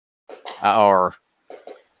our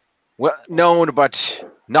known but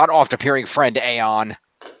not oft appearing friend Aeon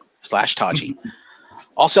 / Taji.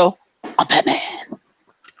 Also, I'm Batman.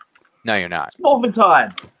 No, you're not. It's Morphin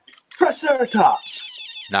time. Triceratops.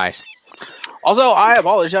 Nice. Also, I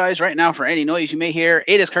apologize right now for any noise you may hear.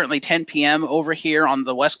 It is currently 10 p.m. over here on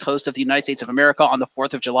the west coast of the United States of America on the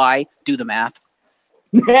 4th of July. Do the math.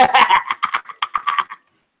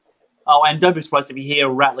 Oh, and don't be surprised if you hear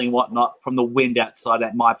rattling and whatnot from the wind outside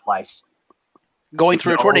at my place. Going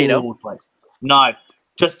through a tornado. Place. No,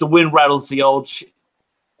 just the wind rattles the old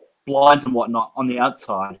blinds and whatnot on the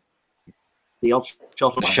outside. The old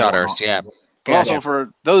shutters, yeah. Also,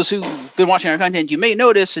 for those who've been watching our content, you may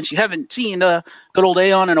notice, since you haven't seen good old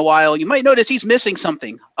Aeon in a while, you might notice he's missing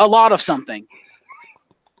something. A lot of something.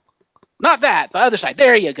 Not that. The other side.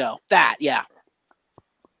 There you go. That, yeah.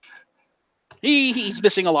 He's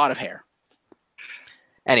missing a lot of hair.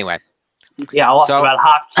 Anyway. Yeah, I lost about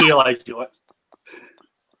half kilo to it.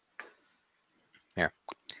 Here.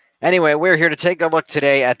 Anyway, we're here to take a look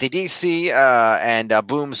today at the DC and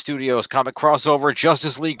Boom Studios comic crossover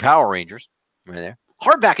Justice League Power Rangers. Right there.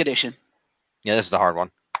 Hardback edition. Yeah, this is the hard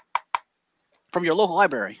one. From your local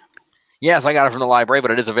library. Yes, I got it from the library,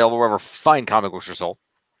 but it is available wherever fine comic books are sold.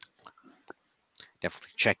 Definitely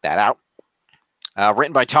check that out.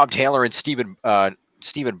 Written by Tom Taylor and Stephen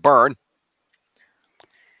Byrne.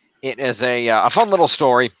 It is a fun little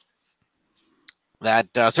story that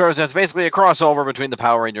serves as basically a crossover between the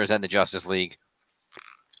Power Rangers and the Justice League.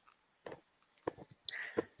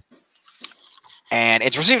 And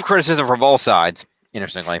it's received criticism from both sides,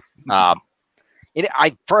 interestingly.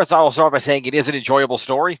 First, I'll start by saying it is an enjoyable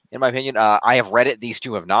story, in my opinion. I have read it. These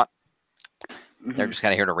two have not. They're just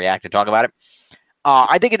kind of here to react and talk about it.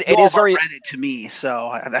 I think it is very... read it to me, so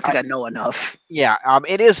I think I know enough. Yeah,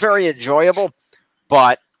 it is very enjoyable,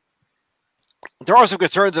 but there are some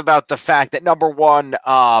concerns about the fact that, number one, there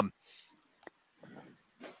are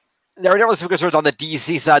definitely some concerns on the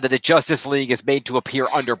DC side that the Justice League is made to appear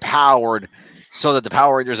underpowered so that the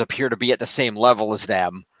Power Rangers appear to be at the same level as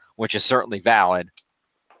them, which is certainly valid.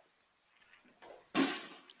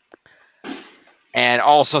 And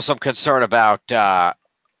also some concern about, of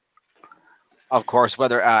course,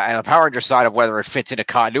 whether, and the Power Ranger side of whether it fits into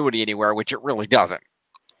continuity anywhere, which it really doesn't.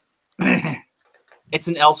 It's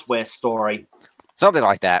an elsewhere story. Something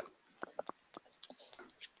like that.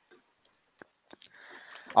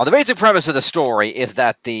 The basic premise of the story is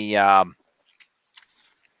that it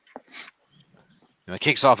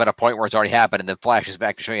kicks off at a point where it's already happened and then flashes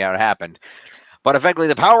back to show you how it happened. But effectively,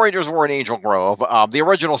 the Power Rangers were in Angel Grove. The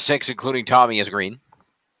original 6, including Tommy as Green,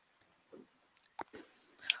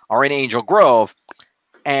 are in Angel Grove,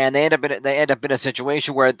 and they end up in a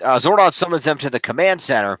situation where Zordon summons them to the command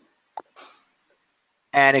center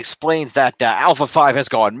and explains that Alpha 5 has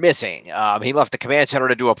gone missing. He left the command center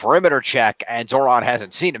to do a perimeter check, and Zordon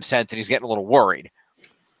hasn't seen him since, and he's getting a little worried.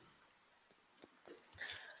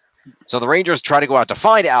 So the Rangers try to go out to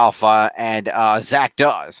find Alpha, and Zach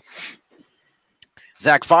does.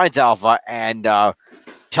 Zach finds Alpha and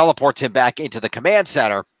teleports him back into the command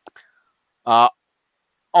center,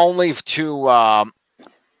 only to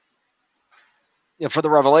for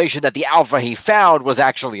the revelation that the Alpha he found was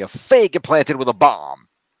actually a fake implanted with a bomb.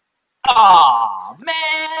 Oh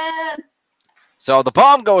man! So the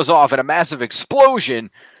bomb goes off in a massive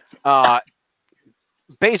explosion,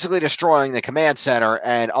 basically destroying the command center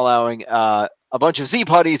and allowing a bunch of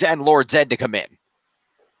Z-Putties and Lord Zed to come in.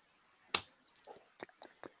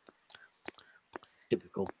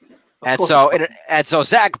 Typical. And so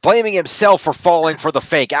Zach, blaming himself for falling for the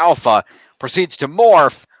fake Alpha, proceeds to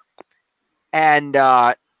morph and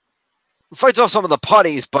fights off some of the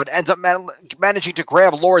putties, but ends up managing to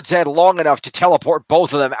grab Lord Zed long enough to teleport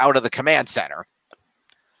both of them out of the command center.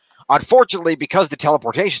 Unfortunately, because the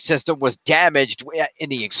teleportation system was damaged in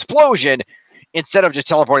the explosion, instead of just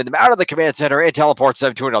teleporting them out of the command center, it teleports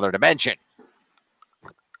them to another dimension.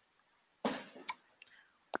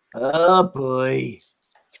 Oh, boy.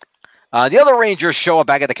 The other Rangers show up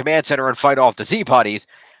back at the command center and fight off the Z-Putties,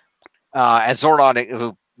 as Zordon,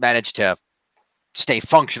 who managed to stay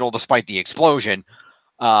functional despite the explosion,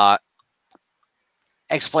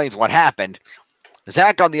 explains what happened.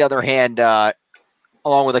 Zach, on the other hand,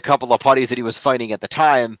 along with a couple of putties that he was fighting at the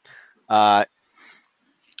time,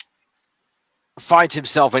 finds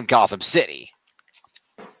himself in Gotham City.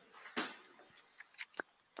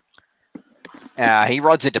 He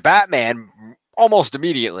runs into Batman almost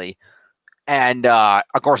immediately, and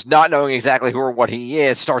of course, not knowing exactly who or what he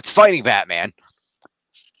is, starts fighting Batman.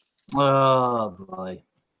 Oh boy.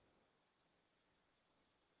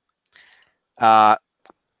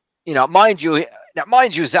 Mind you, Now,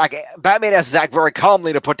 mind you, Batman asks Zach very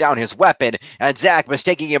calmly to put down his weapon, and Zach,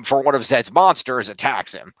 mistaking him for one of Zed's monsters,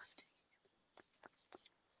 attacks him.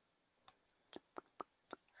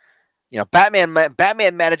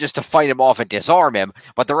 Batman manages to fight him off and disarm him,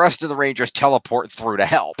 but the rest of the Rangers teleport through to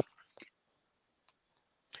help.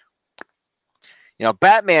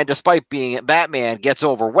 Batman, despite being Batman, gets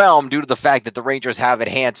overwhelmed due to the fact that the Rangers have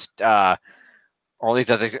enhanced, or at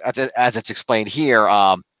least as it's explained here,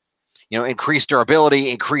 increased durability,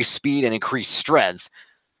 increased speed, and increased strength.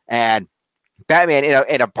 And Batman,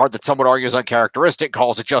 in a part that someone argues uncharacteristic,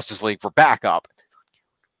 calls it Justice League for backup.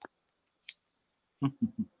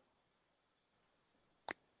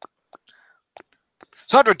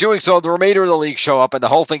 So after doing so, the remainder of the League show up, and the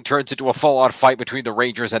whole thing turns into a full-on fight between the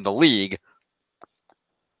Rangers and the League.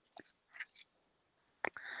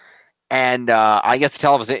 And I guess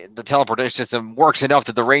the teleportation system works enough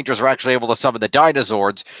that the Rangers are actually able to summon the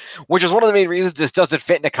Dinosaurs, which is one of the main reasons this doesn't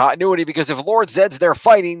fit into continuity, because if Lord Zed's there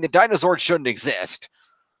fighting, the Dinosaurs shouldn't exist.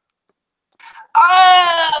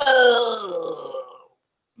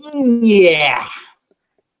 Yeah.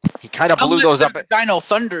 He kind of blew those up. Dino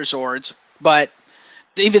Thunderzords, but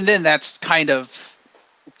even then, that's kind of...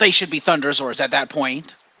 They should be Thunderzords at that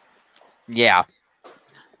point. Yeah.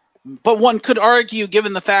 But one could argue,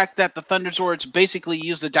 given the fact that the Thunderzords basically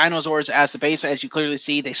use the Dinosaurs as the base, as you clearly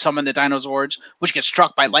see, they summon the Dinosaurs, which get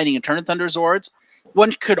struck by lightning and turn into Thunderzords.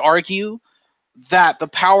 One could argue that the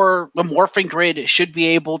morphing grid should be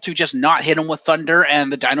able to just not hit them with thunder,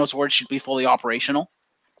 and the Dinosaurs should be fully operational.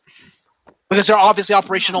 Because they're obviously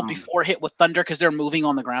operational before hit with thunder, because they're moving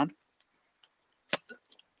on the ground.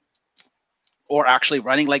 Or actually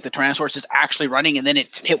running, like the Tyrannosaurus is actually running, and then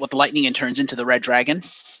it's hit with the lightning and turns into the Red Dragon.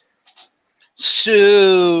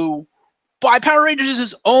 So, by Power Rangers is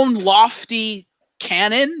his own lofty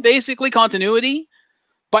canon, basically, continuity.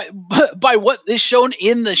 By what is shown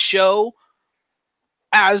in the show,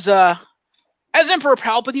 as Emperor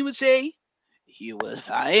Palpatine would say, you will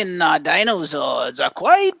find dinosaurs are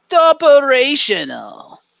quite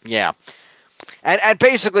operational. Yeah. And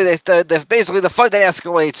basically, the fight that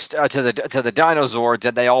escalates to the Dinosaurs,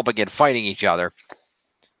 and they all begin fighting each other.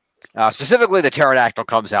 Specifically, the pterodactyl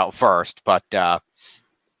comes out first, but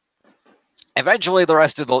eventually the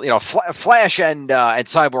rest of the Flash and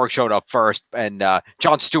Cyborg showed up first, and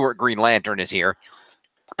John Stewart Green Lantern is here.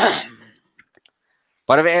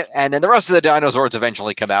 And then the rest of the Dinosaurs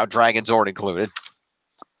eventually come out, Dragon Zord included.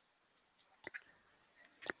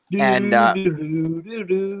 And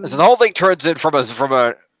so the whole thing turns in from a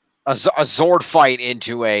Zord fight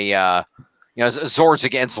into a Zords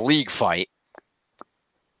against League fight.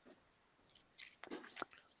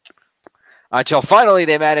 Until finally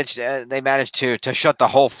they managed to shut the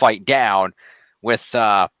whole fight down with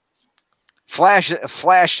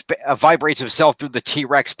Flash vibrates himself through the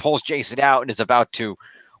T-Rex, pulls Jason out, and is about to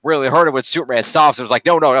really hurt him when Superman stops. It was like,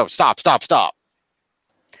 no, stop.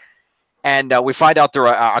 And we find out through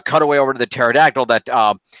a cutaway over to the pterodactyl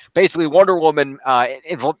that basically Wonder Woman,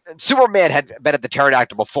 Superman had been at the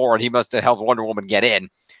pterodactyl before, and he must have helped Wonder Woman get in.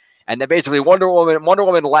 And then basically Wonder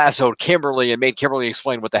Woman lassoed Kimberly and made Kimberly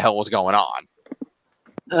explain what the hell was going on.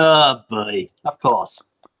 Oh, buddy. Of course.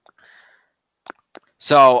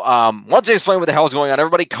 So once they explain what the hell is going on,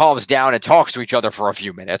 everybody calms down and talks to each other for a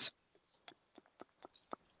few minutes.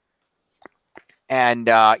 And,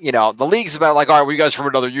 the League's about like, all right, well, you guys from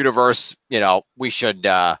another universe, we should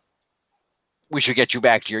get you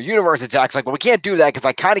back to your universe. And Zach's like, well, we can't do that because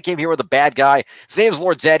I kind of came here with a bad guy. His name's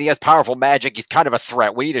Lord Zed. He has powerful magic. He's kind of a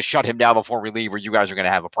threat. We need to shut him down before we leave or you guys are going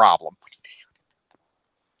to have a problem.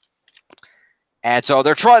 And so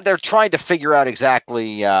they're trying to figure out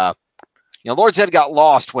exactly, Lord Zed got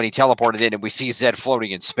lost when he teleported in, and we see Zed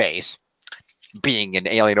floating in space. Being an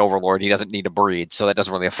alien overlord, he doesn't need to breathe, so that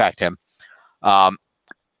doesn't really affect him.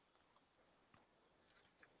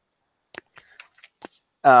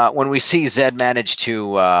 When we see Zed manage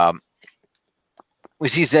to, we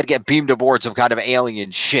see Zed get beamed aboard some kind of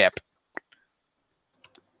alien ship,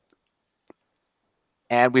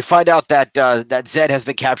 and we find out that that Zed has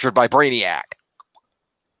been captured by Brainiac.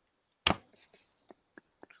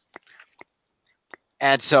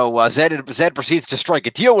 And so Zed proceeds to strike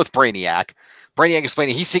a deal with Brainiac. Brainiac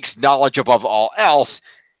explaining he seeks knowledge above all else.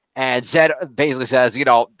 And Zed basically says,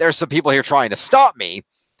 there's some people here trying to stop me.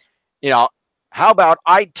 How about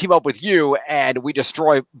I team up with you and we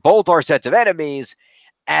destroy both our sets of enemies.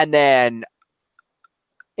 And then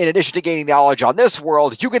in addition to gaining knowledge on this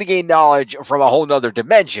world, you can gain knowledge from a whole nother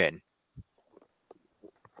dimension.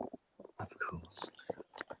 Of course.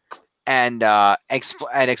 and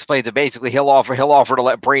explains that basically he'll offer to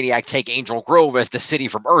let Brainiac take Angel Grove as the city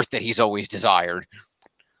from Earth that he's always desired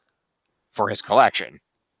for his collection.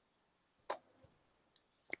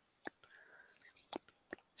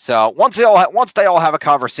 So once they all have a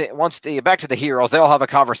conversation, back to the heroes, they all have a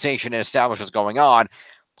conversation and establish what's going on.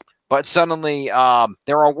 But suddenly,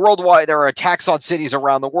 there are attacks on cities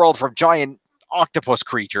around the world from giant octopus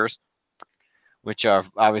creatures, which have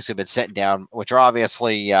obviously been sent down, which are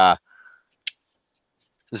obviously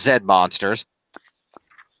Zed monsters.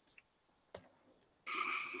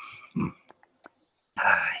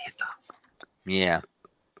 Yeah.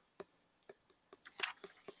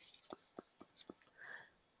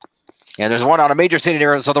 And there's one on a major city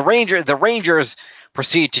near. So the Rangers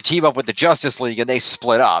proceed to team up with the Justice League, and they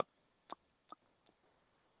split up.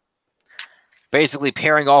 Basically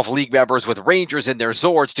pairing off League members with Rangers in their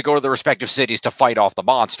Zords to go to their respective cities to fight off the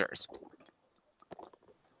monsters.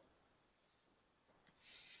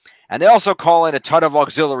 And they also call in a ton of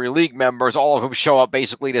auxiliary League members, all of whom show up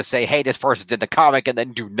basically to say, hey, this person's in the comic, and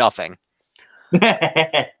then do nothing. Including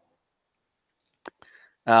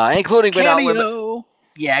but not limited.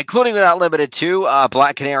 Yeah, including but not limited to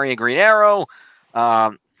Black Canary and Green Arrow,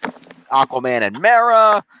 Aquaman and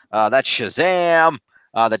Mera, that's Shazam.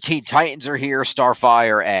 The Teen Titans are here,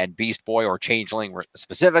 Starfire and Beast Boy, or Changeling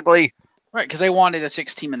specifically. Right, because they wanted a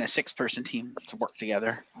 6-team and a 6-person team to work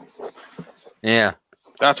together. Yeah.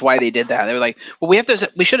 That's why they did that. They were like, well, we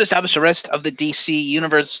should establish the rest of the DC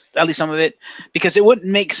universe, at least some of it, because it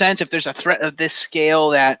wouldn't make sense if there's a threat of this scale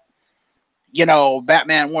that, you know,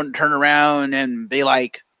 Batman wouldn't turn around and be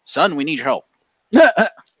like, son, we need your help.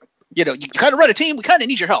 You know, you kind of run a team, we kind of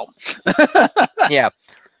need your help. Yeah.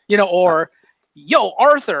 You know, or, yo,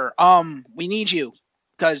 Arthur, we need you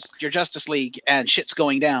because you're Justice League and shit's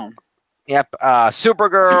going down. Yep.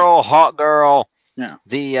 Supergirl, Hawkgirl, yeah.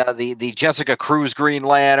 The Jessica Cruz Green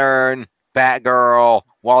Lantern, Batgirl,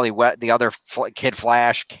 Wally Wet, the other Kid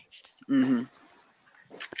Flash. Mm-hmm.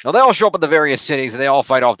 Now they all show up in the various cities and they all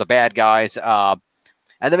fight off the bad guys. And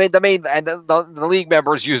the League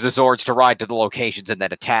members use the Zords to ride to the locations and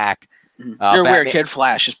then attack. Mm-hmm. You're aware Kid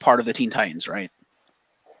Flash is part of the Teen Titans, right?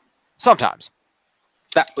 Sometimes.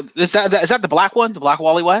 Is that the black one? The Black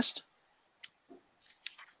Wally West?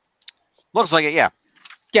 Looks like it, yeah.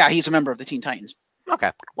 Yeah, he's a member of the Teen Titans.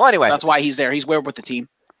 Okay. Well, anyway. That's why he's there. He's with the team.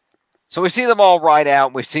 So we see them all ride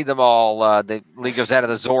out. We see them all, the League goes out of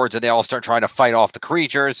the Zords, and they all start trying to fight off the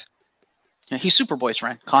creatures. Yeah, he's Superboy's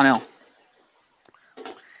friend, Connell.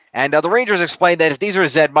 And the Rangers explain that if these are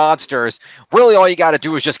Zed monsters, really all you got to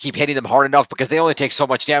do is just keep hitting them hard enough because they only take so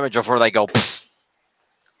much damage before they go, pfft.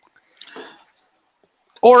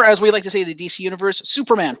 Or, as we like to say in the DC universe,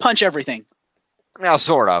 Superman, punch everything. Now,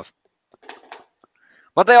 sort of.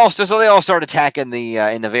 But they all start attacking the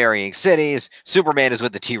in the varying cities. Superman is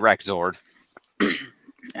with the T-Rex Zord,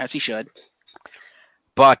 as he should.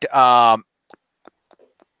 But of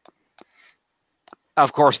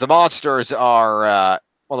course, the monsters are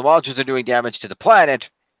the monsters are doing damage to the planet.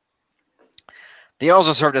 They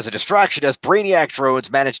also served as a distraction as Brainiac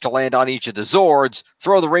drones managed to land on each of the Zords,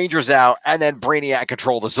 throw the Rangers out, and then Brainiac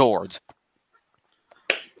control the Zords.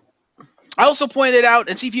 I also pointed out,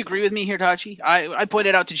 and see if you agree with me here, Tachi. I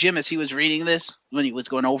pointed out to Jim as he was reading this, when he was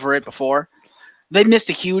going over it before, they missed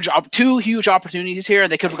two huge opportunities here.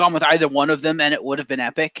 They could have gone with either one of them, and it would have been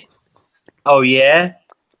epic. Oh, yeah?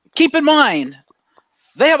 Keep in mind,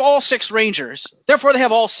 they have all 6 Rangers. Therefore, they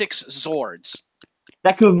have all 6 Zords.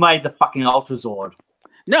 That could have made the fucking Ultra Zord.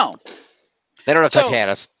 No. They don't have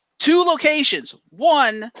Titanus. 2 locations.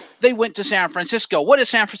 One, they went to San Francisco. What is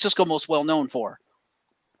San Francisco most well known for?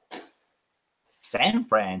 San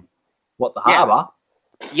Fran? What, the harbor?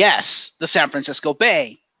 Yes, the San Francisco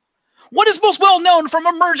Bay. What is most well known from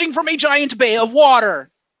emerging from a giant bay of water?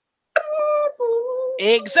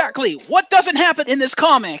 Exactly. What doesn't happen in this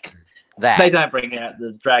comic? That. They don't bring out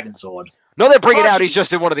the Dragon Sword. No, they bring it out. He's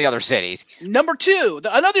just in one of the other cities. Number 2,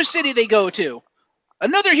 another city they go to.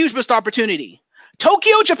 Another huge missed opportunity.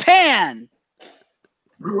 Tokyo, Japan.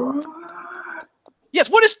 Yes,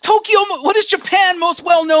 what is Japan most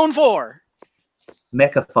well known for?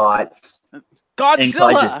 Mecha fights.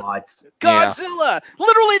 Godzilla. Fights. Godzilla. Yeah.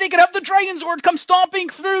 Literally, they could have the Dragon Zord come stomping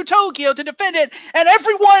through Tokyo to defend it, and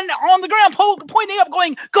everyone on the ground pointing up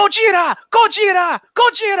going, Gojira! Gojira!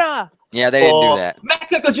 Gojira! Yeah, they didn't do that.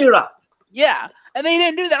 Mecha Gojira! Yeah, and they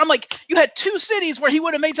didn't do that. I'm like, you had 2 cities where he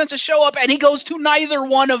would have made sense to show up, and he goes to neither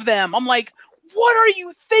one of them. I'm like, what are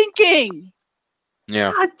you thinking?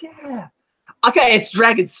 Yeah. God damn. Okay, it's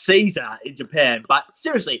Dragon Caesar in Japan, but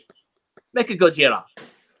seriously, Mecha Gojira.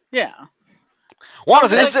 Yeah. Well,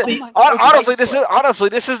 honestly, Honestly,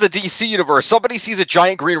 this is the DC universe. Somebody sees a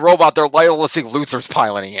giant green robot, they're liable to think Luthor's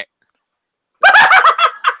piloting it.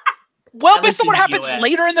 Well, At based least on what in the happens US.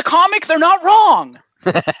 later in the comic, they're not wrong.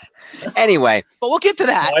 Anyway, But we'll get to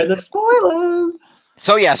that. Spoilers.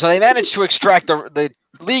 so they manage to extract the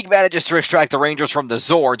League manages to extract the Rangers from the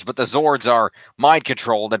Zords, but the Zords are mind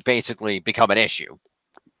controlled and basically become an issue.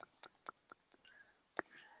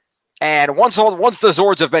 And once the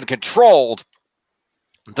Zords have been controlled,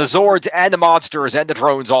 the Zords and the monsters and the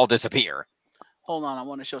drones all disappear. Hold on, I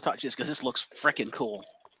want to show Tachi this because this looks freaking cool.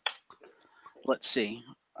 Let's see.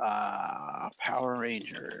 Power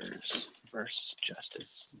Rangers versus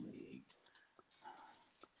Justice League.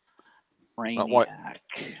 Brainiac.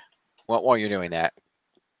 While you're doing that.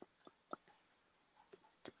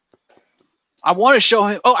 I want to show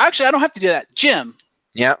him. Oh, actually, I don't have to do that. Jim.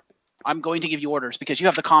 Yeah. I'm going to give you orders because you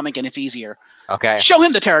have the comic and it's easier. Okay. Show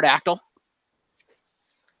him the pterodactyl.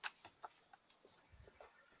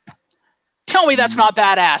 Tell me that's not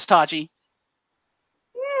badass, Tachi.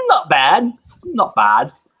 Not bad. Not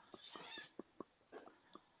bad.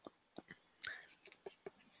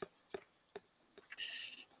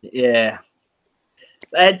 Yeah.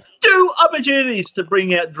 They had 2 opportunities to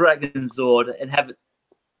bring out Dragon Zord and have it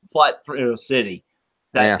fight through a city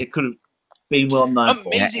that it could have been well known for.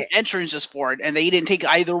 Amazing entrances for it, and they didn't take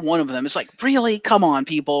either one of them. It's like, really? Come on,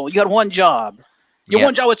 people. You got one job. Your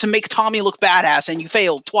one job was to make Tommy look badass, and you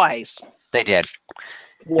failed twice. They did.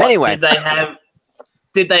 What, anyway.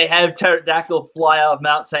 Did they have Pterodactyl fly out of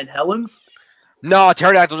Mount St. Helens? No,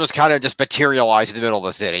 Pterodactyl just kind of materialized in the middle of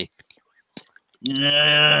the city.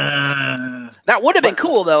 That would have been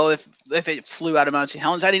cool, though, if it flew out of Mount St.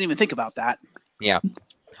 Helens. I didn't even think about that. Yeah.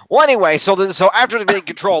 Well, anyway, so after they've been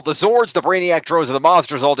controlled, the Zords, the Brainiac drones, and the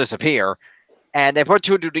monsters all disappear, and they put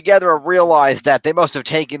two and two together and realize that they must have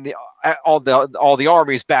taken all the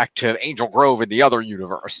armies back to Angel Grove in the other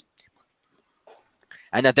universe,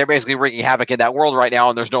 and that they're basically wreaking havoc in that world right now,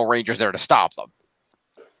 and there's no Rangers there to stop them.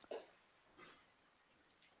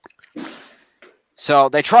 So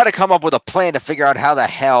they try to come up with a plan to figure out how the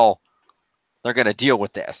hell they're going to deal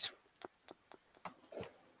with this.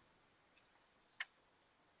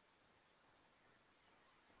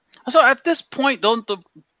 So at this point,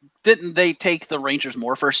 didn't they take the Rangers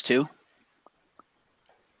Morphers too?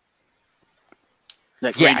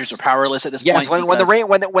 That Rangers are powerless at this point.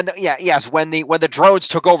 Yes, when the drones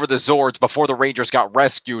took over the Zords before the Rangers got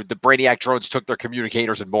rescued, the Brainiac drones took their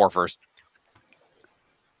communicators and morphers.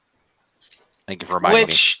 Thank you for reminding me.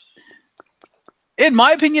 Which, in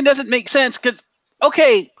my opinion, doesn't make sense. Because,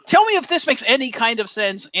 okay, tell me if this makes any kind of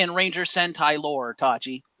sense in Ranger Sentai lore,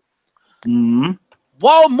 Tachi. Mm-hmm.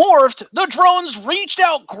 While morphed, the drones reached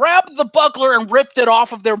out, grabbed the buckler, and ripped it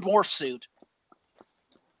off of their morph suit.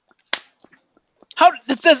 How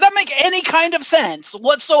does that make any kind of sense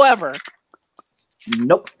whatsoever?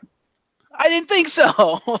 Nope. I didn't think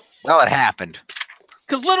so. Well, it happened.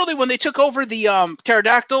 Because literally, when they took over the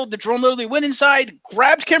pterodactyl, the drone literally went inside,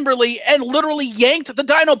 grabbed Kimberly, and literally yanked the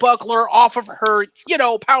dino buckler off of her,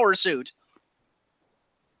 power suit.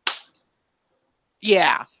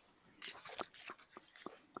 Yeah.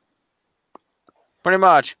 Pretty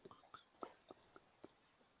much.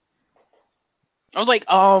 I was like,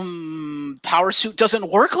 power suit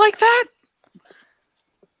doesn't work like that?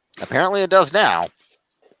 Apparently it does now.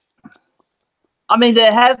 I mean,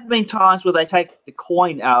 there have been times where they take the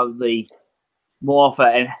coin out of the morpher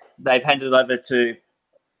and they've handed it over to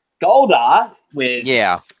Goldar with...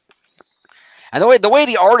 Yeah. And the way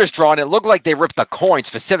the art is drawn, it looked like they ripped the coin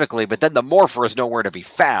specifically, but then the morpher is nowhere to be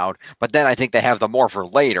found. But then I think they have the morpher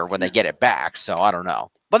later when they get it back, so I don't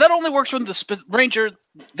know. But that only works when the Ranger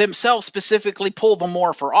themselves specifically pull the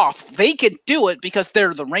morpher off. They can do it because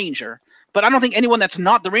they're the Ranger. But I don't think anyone that's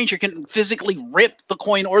not the Ranger can physically rip the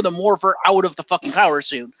coin or the morpher out of the fucking power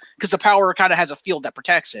suit. Because the power kind of has a field that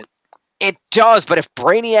protects it. It does, but if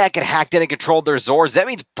Brainiac had hacked in and controlled their Zords, that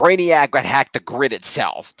means Brainiac had hacked the grid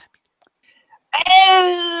itself.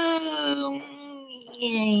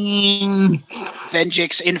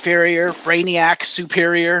 Venjix inferior, Brainiac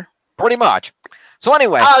superior. Pretty much. So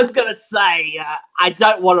anyway. I was going to say, I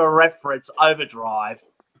don't want to reference Overdrive.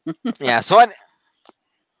 Yeah, so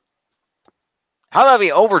how about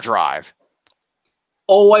we Overdrive?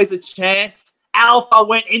 Always a chance. Alpha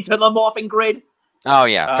went into the morphing grid. Oh,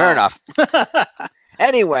 yeah, fair enough.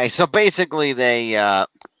 Anyway, so basically they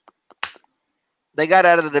got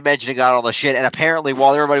out of the dimension and got all the shit, and apparently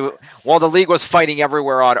while the League was fighting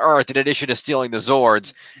everywhere on Earth, in addition to stealing the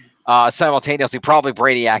Zords, simultaneously probably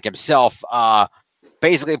Brainiac himself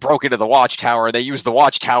basically broke into the Watchtower, and they used the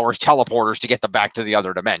Watchtower's teleporters to get them back to the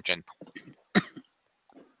other dimension.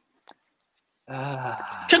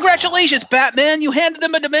 Congratulations, Batman! You handed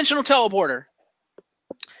them a dimensional teleporter.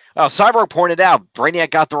 Oh, Cyborg pointed out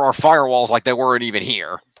Brainiac got through our firewalls like they weren't even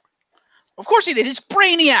here. Of course he did. It's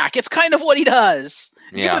Brainiac. It's kind of what he does.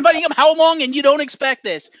 Yeah. You've been fighting him how long, and you don't expect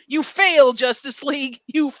this? You fail, Justice League.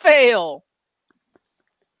 You fail.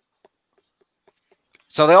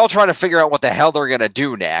 So they all try to figure out what the hell they're gonna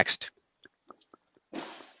do next.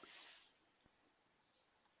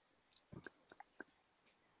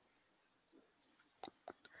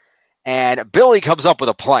 And Billy comes up with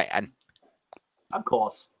a plan. Of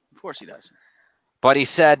course. Of course he does. But he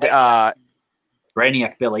said,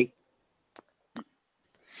 Brainiac Billy.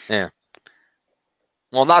 yeah.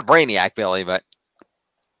 Well, not Brainiac Billy, but...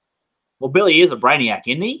 Well, Billy is a Brainiac,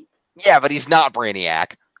 isn't he? Yeah, but he's not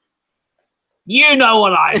Brainiac. You know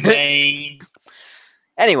what I mean.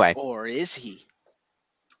 Anyway. Or is he?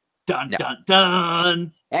 Dun, dun,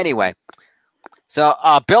 dun. Anyway. So,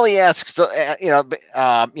 Billy asks, they're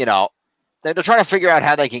trying to figure out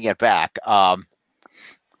how they can get back.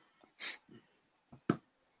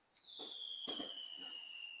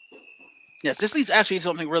 Yes, this leads actually to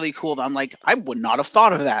something really cool that I'm like, I would not have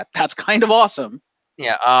thought of that. That's kind of awesome.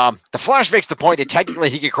 Yeah, the Flash makes the point that technically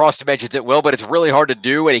he can cross dimensions at will, but it's really hard to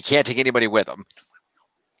do, and he can't take anybody with him.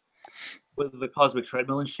 With the cosmic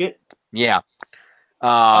treadmill and shit? Yeah.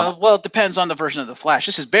 Well, it depends on the version of the Flash.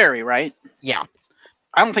 This is Barry, right? Yeah.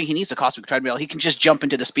 I don't think he needs a cosmic treadmill. He can just jump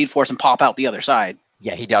into the Speed Force and pop out the other side.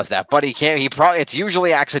 Yeah, he does that, but he can't. It's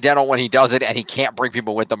usually accidental when he does it, and he can't bring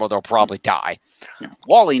people with him, or they'll probably die. Yeah.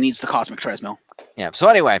 Wally needs the cosmic treadmill. Yeah. So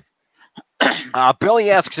anyway, Billy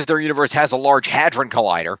asks if their universe has a large hadron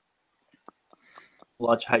collider.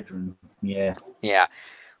 Large hadron. Yeah. Yeah.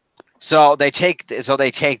 So they take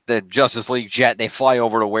the Justice League jet. They fly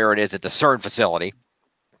over to where it is at the CERN facility.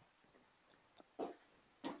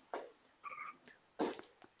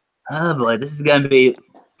 Oh boy, this is going to be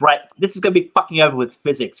right. This is going to be fucking over with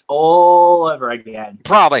physics all over again.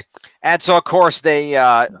 Probably. And so, of course, they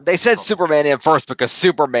sent Superman in first because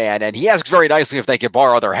Superman, and he asks very nicely if they could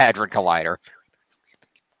borrow their hadron collider.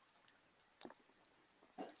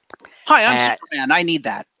 Hi, I'm Superman. I need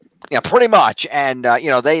that. Yeah, pretty much. And,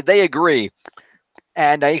 they agree.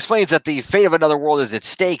 And he explains that the fate of another world is at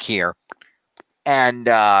stake here. And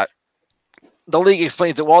the League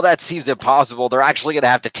explains that while that seems impossible, they're actually going to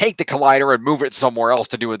have to take the collider and move it somewhere else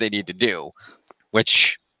to do what they need to do,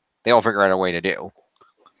 which they'll figure out a way to do.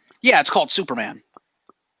 Yeah, it's called Superman.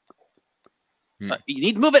 You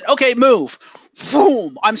need to move it? Okay, move.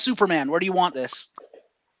 Boom! I'm Superman. Where do you want this?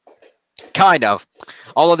 Kind of.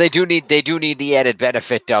 Although they do need the added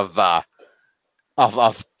benefit of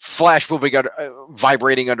Flash moving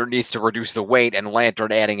vibrating underneath to reduce the weight, and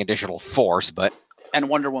Lantern adding additional force, but and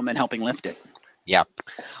Wonder Woman helping lift it. Yeah.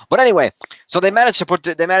 But anyway, so they managed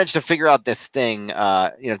to figure out this thing,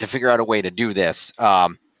 to figure out a way to do this.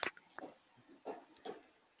 And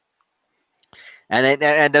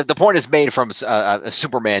the point is made from a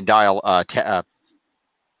Superman dial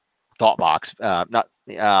thought box,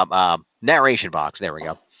 narration box. There we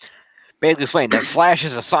go. Basically explain that Flash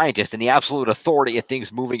is a scientist and the absolute authority at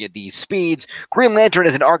things moving at these speeds. Green Lantern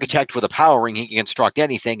is an architect with a power ring. He can construct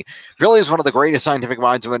anything. Billy is one of the greatest scientific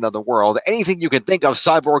minds of another world. Anything you can think of,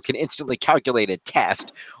 Cyborg can instantly calculate and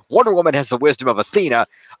test. Wonder Woman has the wisdom of Athena.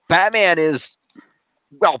 Batman is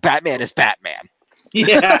Batman.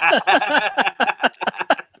 Yeah.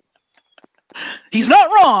 He's not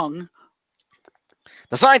wrong.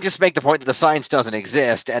 The scientists make the point that the science doesn't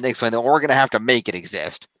exist, and they explain that we're going to have to make it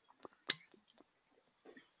exist.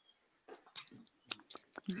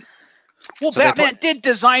 Well, so Batman did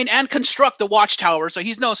design and construct the Watchtower, so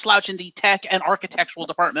he's no slouch in the tech and architectural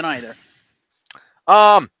department either.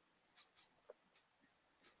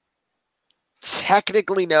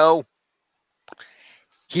 Technically, no.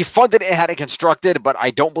 He funded it and had it constructed, but I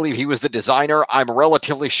don't believe he was the designer. I'm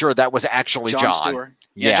relatively sure that was actually John. Stewart.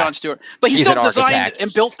 Yeah, John Stewart. But he still designed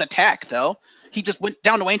and built the tech, though. He just went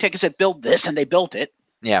down to Wayne Tech and said, build this, and they built it.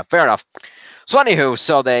 Yeah, fair enough. So anywho,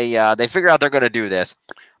 so they figure out they're going to do this.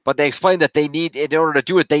 But they explain that they need, in order to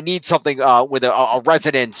do it, they need something with a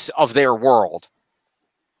resonance of their world,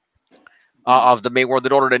 of the main world,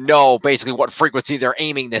 in order to know basically what frequency they're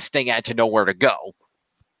aiming this thing at to know where to go.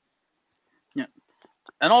 Yeah.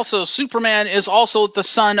 And also, Superman is also the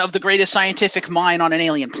son of the greatest scientific mind on an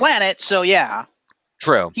alien planet, so yeah.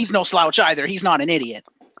 True. He's no slouch either. He's not an idiot.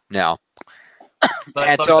 No. But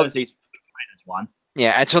and so he's one.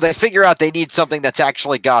 Yeah, and so they figure out they need something that's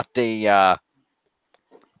actually got the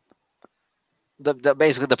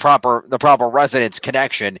basically the proper resonance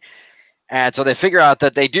connection. And so they figure out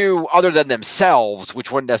that they do, other than themselves,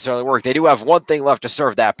 which wouldn't necessarily work, they do have one thing left to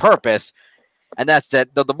serve that purpose, And that's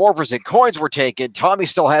that the Morphers and coins were taken. Tommy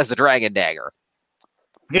still has the dragon dagger.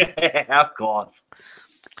 Yeah, of course.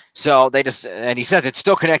 So they just, and he says it's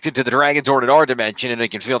still connected to the Dragon Zord in our dimension, and they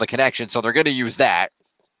can feel the connection. So they're going to use that.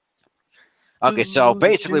 Okay, so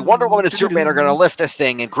basically, Wonder Woman and Superman are going to lift this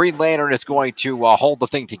thing, and Green Lantern is going to hold the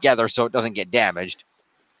thing together so it doesn't get damaged.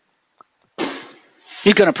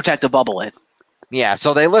 He's going to protect the bubble it. Yeah,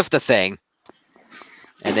 so they lift the thing,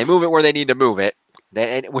 and they move it where they need to move it,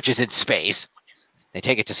 which is in space. They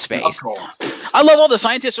take it to space. Of course. I love all the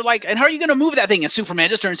scientists are like, and how are you going to move that thing? And Superman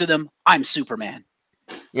just turns to them, I'm Superman.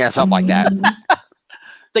 Yeah, something like that.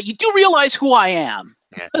 That you do realize who I am.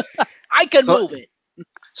 Yeah. I can move it.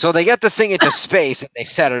 So they get the thing into space and they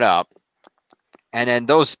set it up. And then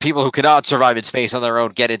those people who cannot survive in space on their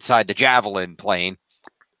own get inside the Javelin plane.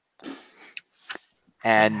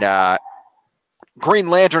 And Green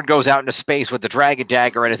Lantern goes out into space with the Dragon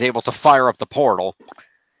Dagger and is able to fire up the portal.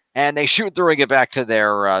 And they shoot through and get back to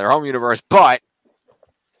their home universe. But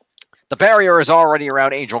the barrier is already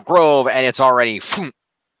around Angel Grove and it's already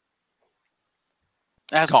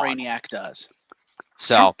as gone. Brainiac does.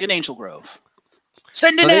 So in Angel Grove.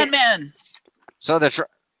 Send in Ant-Man. So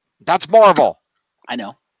that's Marvel. I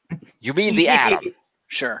know. You mean the Atom?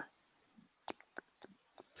 Sure.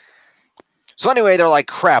 So anyway, they're like,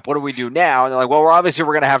 crap, what do we do now? And they're like, well, we're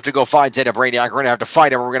going to have to go find Zeta Brainiac. We're going to have to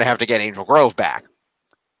fight him. We're going to have to get Angel Grove back.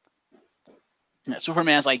 Yeah,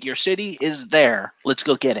 Superman's like, your city is there. Let's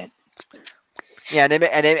go get it. Yeah,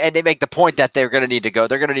 and they make the point that they're going to need to go.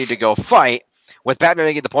 They're going to need to go fight. With Batman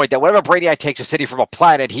making the point that whenever Brainiac takes a city from a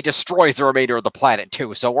planet, he destroys the remainder of the planet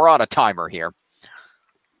too. So we're on a timer here.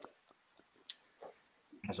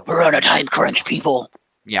 We're on a time crunch, people.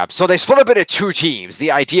 Yeah, so they split up into two teams. The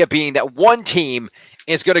idea being that one team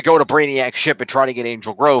is going to go to Brainiac's ship and try to get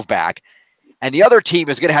Angel Grove back. And the other team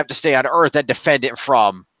is going to have to stay on Earth and defend it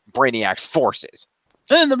from Brainiac's forces.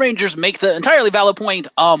 Then the Rangers make the entirely valid point,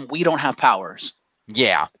 we don't have powers.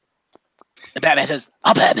 Yeah. And Batman says,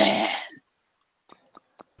 I'm Batman.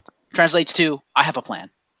 Translates to, I have a plan.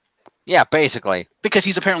 Yeah, basically. Because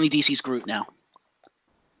he's apparently DC's Groot now.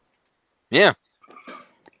 Yeah.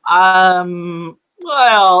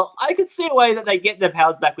 Well, I could see a way that they get their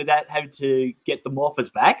powers back without having to get the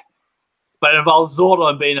Morphers back. But it involves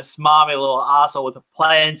Zordon being a smarmy little arsehole with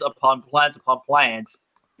plans upon plans upon plans.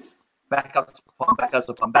 Backups upon backups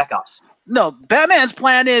upon backups. No, Batman's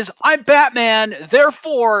plan is, I'm Batman,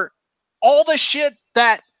 therefore, all the shit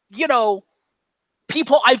that,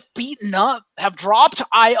 people I've beaten up, have dropped,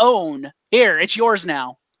 I own. Here, it's yours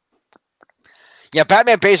now. Yeah,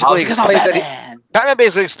 Batman basically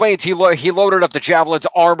explains he loaded up the Javelin's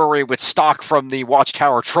armory with stock from the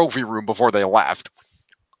Watchtower trophy room before they left.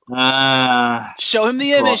 Show him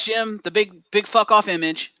the image, Jim. The big fuck off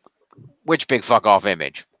image. Which big fuck off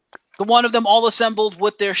image? The one of them all assembled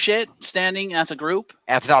with their shit, standing as a group.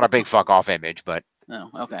 That's not a big fuck off image, but. Oh,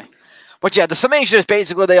 okay. But yeah, the summation is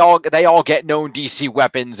basically they all get known DC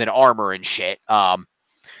weapons and armor and shit. A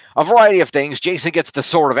variety of things. Jason gets the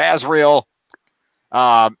Sword of Azrael.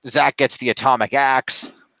 Zach gets the atomic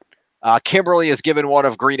axe. Kimberly is given one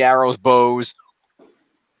of Green Arrow's bows.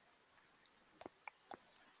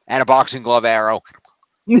 And a boxing glove arrow.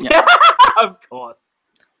 Yeah. Of course.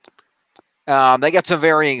 They get some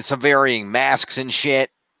varying masks and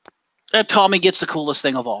shit. Tommy gets the coolest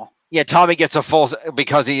thing of all. Yeah, Tommy gets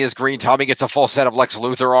because he is green, Tommy gets a full set of Lex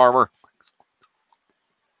Luthor armor.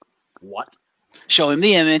 What? Show him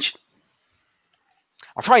the image.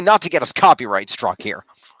 I'm trying not to get us copyright struck here.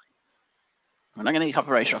 We're not going to get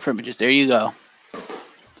copyright struck for images. There you go.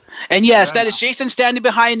 And yes, that is Jason standing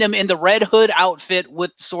behind him in the Red Hood outfit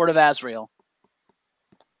with the Sword of Azrael.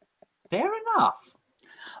 Fair enough.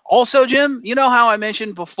 Also, Jim, you know how I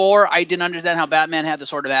mentioned before I didn't understand how Batman had the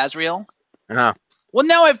Sword of Azrael? Uh-huh. Well,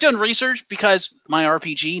 now I've done research because my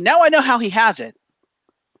RPG. Now I know how he has it.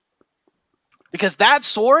 Because that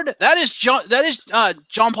sword, that is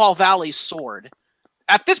John Paul Valley's sword.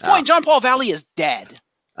 At this point, John Paul Valley is dead.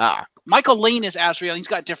 Michael Lane is Azrael. He's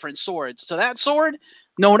got different swords. So that sword,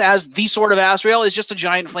 known as the Sword of Azrael, is just a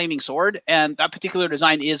giant flaming sword. And that particular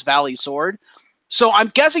design is Valley's sword. So I'm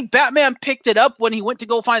guessing Batman picked it up when he went to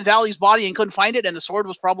go find Valley's body and couldn't find it. And the sword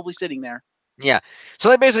was probably sitting there. Yeah. So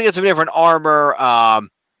they basically get some different armor.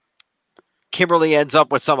 Kimberly ends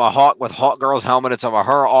up with some of Hawk Girl's helmet and some of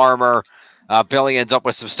her armor. Billy ends up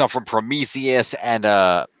with some stuff from Prometheus and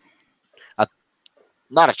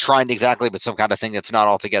not a trident exactly, but some kind of thing that's not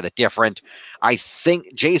altogether different. I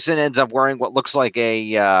think Jason ends up wearing what looks like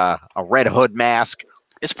a Red Hood mask.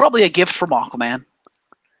 It's probably a gift from Aquaman.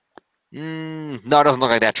 No, it doesn't look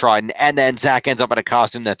like that Trident. And then Zack ends up in a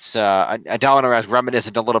costume that's a domino as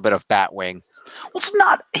reminiscent a little bit of Batwing. Well, it's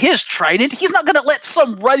not his trident. He's not going to let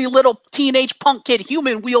some ruddy little teenage punk kid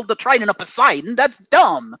human wield the trident of Poseidon. That's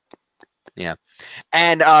dumb. Yeah.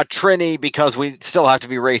 And Trini, because we still have to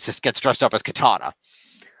be racist, gets dressed up as Katana.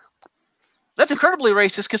 That's incredibly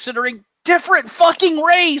racist considering different fucking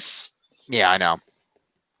race. Yeah, I know.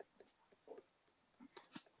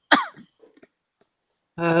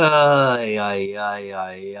 Ay, ay, ay,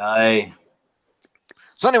 ay, ay.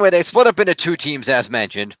 So anyway, they split up into two teams, as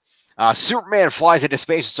mentioned. Superman flies into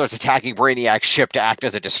space and starts attacking Brainiac's ship to act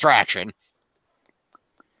as a distraction.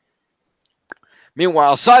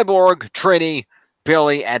 Meanwhile, Cyborg, Trini,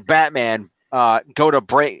 Billy, and Batman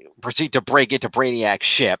proceed to break into Brainiac's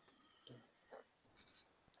ship.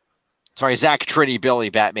 Sorry, Zack, Trini, Billy,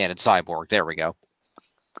 Batman, and Cyborg. There we go.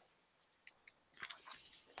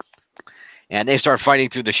 And they start fighting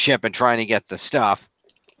through the ship and trying to get the stuff.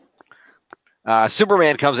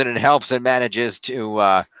 Superman comes in and helps and manages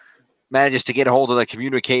to get a hold of the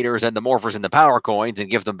communicators and the morphers and the power coins and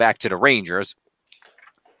give them back to the Rangers.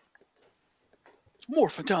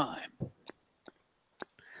 Morphin' time.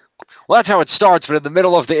 Well, that's how it starts, but in the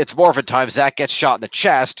middle of it's Morphin' time, Zack gets shot in the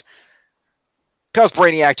chest because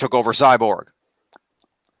Brainiac took over Cyborg.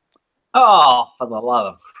 Oh, for the love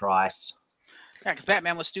of Christ. Yeah, because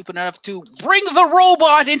Batman was stupid enough to bring the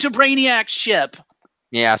robot into Brainiac's ship.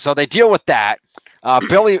 Yeah, so they deal with that.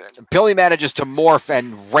 Billy manages to morph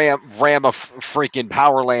and ram a freaking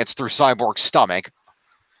power lance through Cyborg's stomach.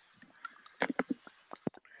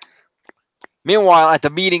 Meanwhile, at the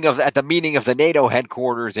meeting of the NATO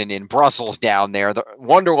headquarters in Brussels down there, the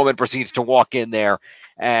Wonder Woman proceeds to walk in there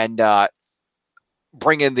and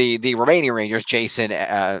bring in the remaining Rangers, Jason,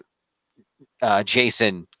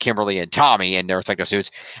 Kimberly, and Tommy in their techno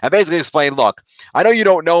suits, and basically explain, look, I know you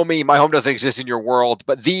don't know me, my home doesn't exist in your world,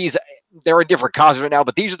 but they're in different costumes right now,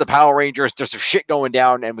 but these are the Power Rangers, there's some shit going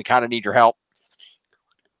down, and we kind of need your help.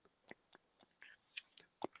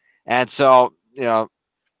 And so,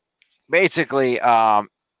 basically,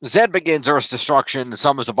 Zed begins Earth's destruction,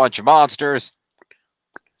 summons a bunch of monsters,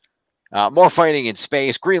 more fighting in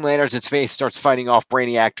space, Green Lanterns in space starts fighting off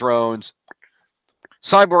Brainiac drones,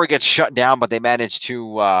 Cyborg gets shut down, but they manage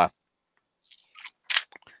to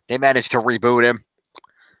reboot him.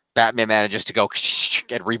 Batman manages to go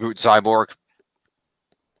and reboot Cyborg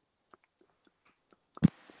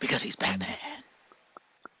because he's Batman.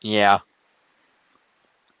 Yeah,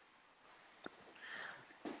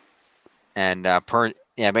 and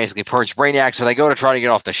basically purge Brainiac. So they go to try to get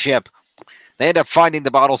off the ship. They end up finding the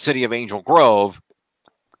bottle city of Angel Grove.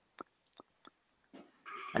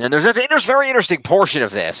 And then there's a very interesting portion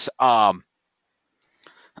of this,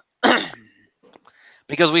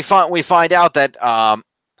 because we find out that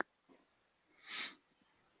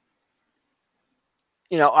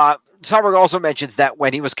Cyborg also mentions that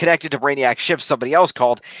when he was connected to Brainiac's ship, somebody else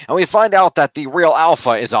called, and we find out that the real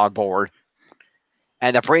Alpha is on board,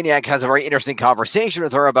 and that Brainiac has a very interesting conversation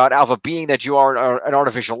with her about, Alpha, being that you are an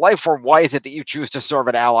artificial life form, why is it that you choose to serve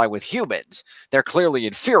an ally with humans? They're clearly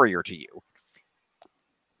inferior to you.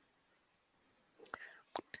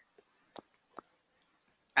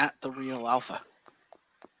 At the real Alpha.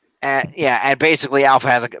 And basically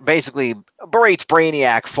Alpha basically berates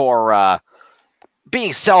Brainiac for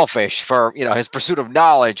being selfish for his pursuit of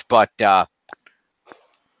knowledge, but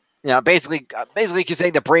basically he's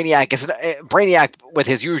saying that Brainiac with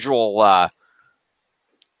his usual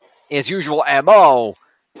MO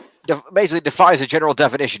basically defies the general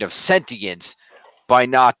definition of sentience by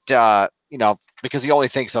not because he only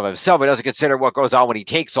thinks of himself. He doesn't consider what goes on when he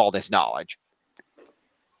takes all this knowledge.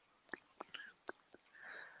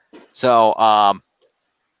 So,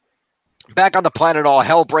 back on the planet, all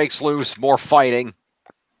hell breaks loose, more fighting.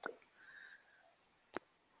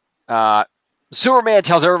 Superman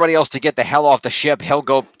tells everybody else to get the hell off the ship. He'll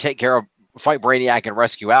go fight Brainiac and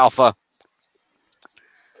rescue Alpha.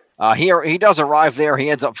 He does arrive there. He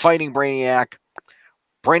ends up fighting Brainiac.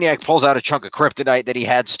 Brainiac pulls out a chunk of kryptonite that he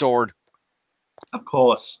had stored. Of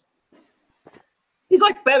course. He's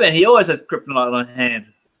like Batman. He always has kryptonite on hand.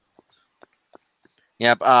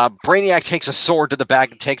 Yep. Brainiac takes a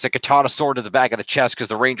katana sword to the back of the chest because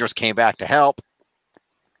the Rangers came back to help.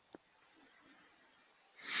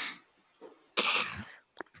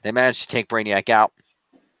 They managed to take Brainiac out.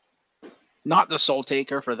 Not the Soul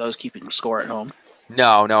Taker for those keeping score at home.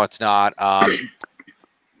 No, it's not.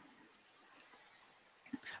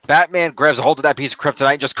 Batman grabs a hold of that piece of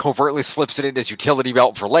kryptonite and just covertly slips it in his utility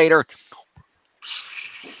belt for later.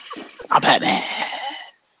 I'm Batman.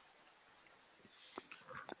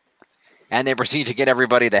 and they proceed to get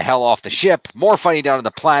everybody the hell off the ship. More fighting down on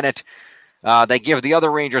the planet. They give the other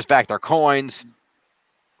Rangers back their coins.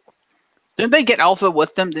 Didn't they get Alpha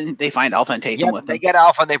with them? Didn't they find Alpha and take them with them? They get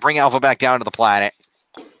Alpha and they bring Alpha back down to the planet.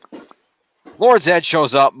 Lord Zed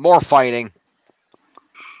shows up. More fighting.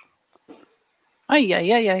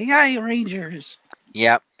 Ay, Rangers.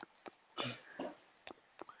 Yep.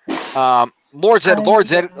 Lord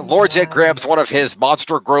Zed grabs one of his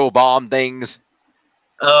monster grow bomb things.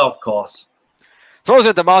 Oh, of course. Throws it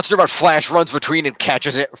at the monster, but Flash runs between and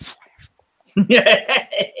catches it.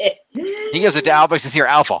 He gives it to Alpha. He says, "Here,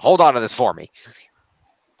 Alpha, hold on to this for me."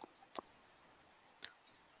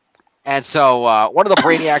 And so one of the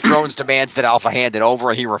Brainiac drones demands that Alpha hand it over,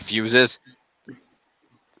 and he refuses.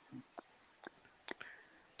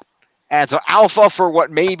 And so Alpha, for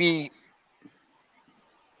what may be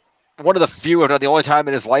one of the few, if not the only time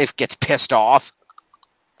in his life, gets pissed off.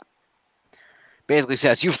 Basically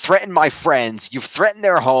says, "You've threatened my friends, you've threatened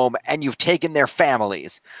their home, and you've taken their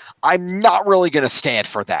families. I'm not really going to stand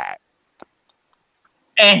for that."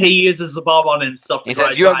 And he uses the bomb on himself. He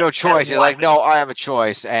says, "You have no choice." He's like, "No, I have a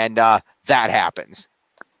choice." And that happens.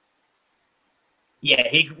 Yeah,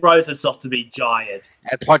 he grows himself to be giant.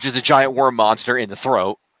 And punches a giant worm monster in the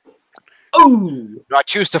throat. Ooh! "I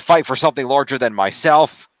choose to fight for something larger than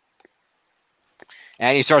myself."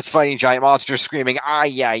 And he starts fighting giant monsters, screaming,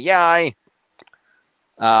 "Ay, ay, ay."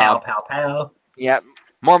 Pow, pow, pow. Yeah,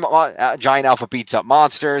 more giant Alpha beats up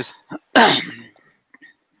monsters.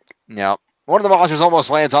 Yeah, one of the monsters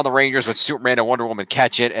almost lands on the Rangers, but Superman and Wonder Woman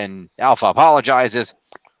catch it, and Alpha apologizes.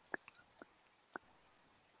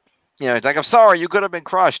 He's like, "I'm sorry, you could have been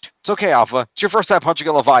crushed. It's okay, Alpha. It's your first time punching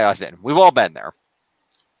a Leviathan. We've all been there."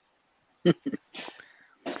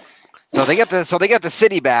 So they get the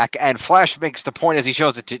city back, and Flash makes the point as he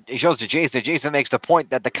shows to Jason. Jason makes the point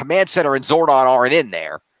that the command center and Zordon aren't in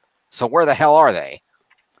there. So where the hell are they?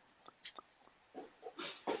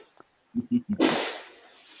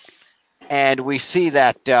 And we see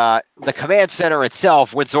that the command center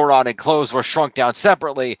itself, with Zordon enclosed, was shrunk down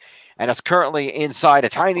separately, and is currently inside a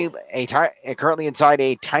tiny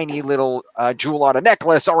little jewel on a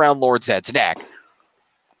necklace around Lord Zed's neck.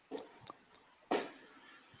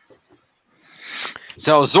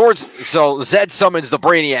 So Zed summons the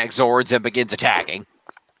Brainiac Zords and begins attacking.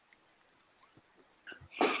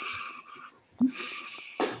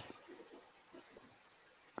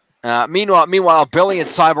 Meanwhile, Billy and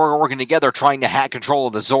Cyborg are working together, trying to hack control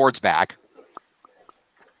of the Zords back.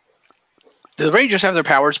 Do the Rangers have their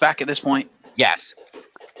powers back at this point? Yes.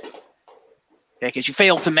 Yeah, because you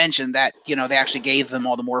failed to mention that, they actually gave them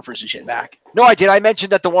all the morphers and shit back. No, I did. I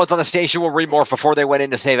mentioned that the ones on the station will remorph before they went in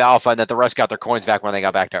to save Alpha, and that the rest got their coins back when they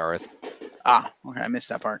got back to Earth. Ah, okay, I missed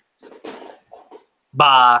that part.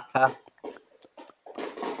 Baka.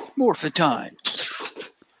 Morphin' time.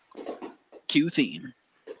 Cue theme.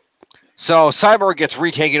 So Cyborg gets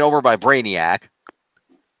retaken over by Brainiac.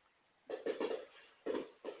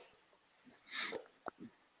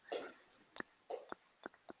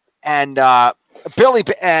 And Billy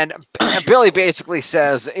basically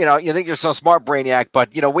says, "You think you're so smart, Brainiac, but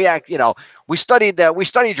we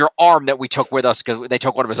studied your arm that we took with us, because they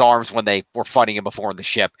took one of his arms when they were fighting him before on the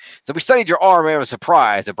ship. So we studied your arm and it was a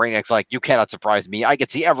surprise." And Brainiac's like, "You cannot surprise me. I can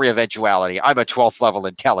see every eventuality. I'm a 12th level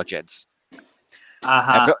intelligence."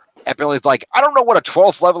 Uh-huh. And Billy's like, "I don't know what a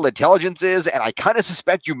 12th level intelligence is, and I kind of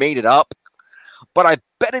suspect you made it up, but I'm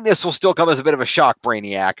betting this will still come as a bit of a shock,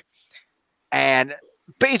 Brainiac." And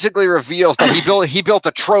basically reveals that he built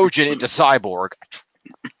a Trojan into Cyborg.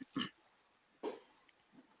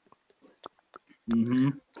 Mm-hmm.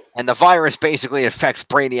 And the virus basically affects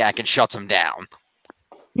Brainiac and shuts him down.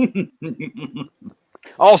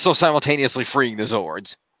 Also simultaneously freeing the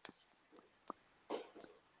Zords.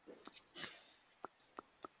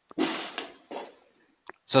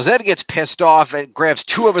 So Zed gets pissed off and grabs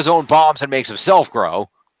 2 of his own bombs and makes himself grow.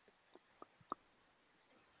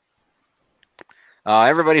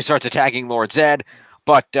 Everybody starts attacking Lord Zed,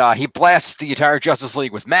 but he blasts the entire Justice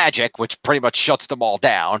League with magic, which pretty much shuts them all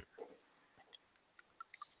down.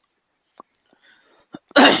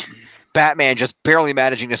 Batman just barely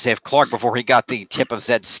managing to save Clark before he got the tip of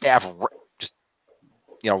Zed's staff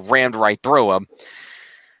rammed right through him.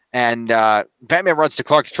 And Batman runs to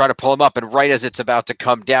Clark to try to pull him up, and right as it's about to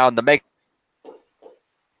come down,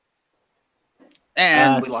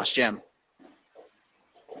 And we lost Jim.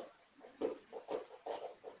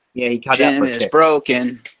 Yeah, he cut out Jim for a is tip.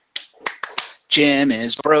 broken. Jim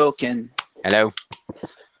is broken. Hello?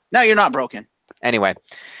 No, you're not broken. Anyway,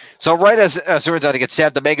 so right as Zord's about to get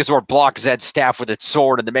stabbed, the Megazord blocks Zed's staff with its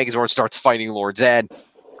sword, and the Megazord starts fighting Lord Zed.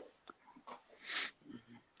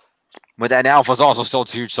 But then Alpha's also still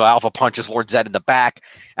huge, so Alpha punches Lord Zed in the back,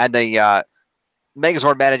 and the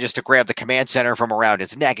Megazord manages to grab the command center from around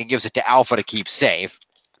his neck and gives it to Alpha to keep safe.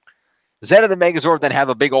 Zed and the Megazord then have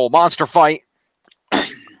a big old monster fight.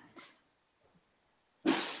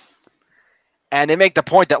 And they make the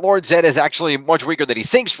point that Lord Zed is actually much weaker than he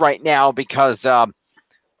thinks right now because,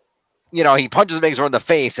 he punches the Megazord in the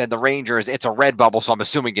face, and the Rangers, it's a red bubble, so I'm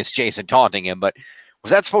assuming it's Jason taunting him. But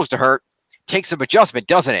was that supposed to hurt? Takes some adjustment,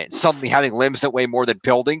 doesn't it? Suddenly having limbs that weigh more than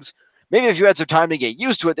buildings. Maybe if you had some time to get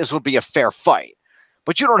used to it, this would be a fair fight.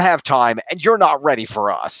 But you don't have time, and you're not ready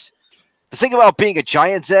for us. The thing about being a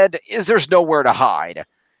giant, Zed, is there's nowhere to hide.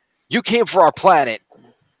 You came for our planet.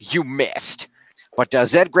 You missed. But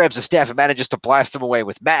Zed grabs the staff and manages to blast them away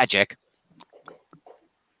with magic.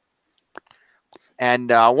 And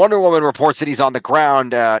Wonder Woman reports that he's on the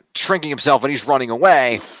ground, shrinking himself, and he's running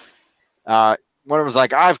away. Wonder Woman's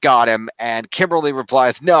like, I've got him. And Kimberly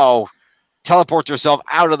replies, no. Teleports herself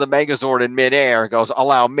out of the Megazord in midair. Goes,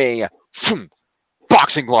 allow me.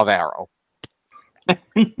 Boxing glove arrow.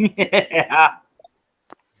 Yeah.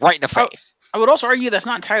 Right in the face. I would also argue that's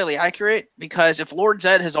not entirely accurate, because if Lord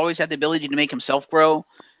Zed has always had the ability to make himself grow,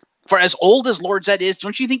 for as old as Lord Zed is,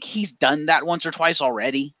 don't you think he's done that once or twice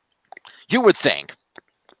already? You would think.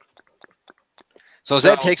 So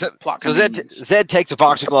Zed takes a Zed takes a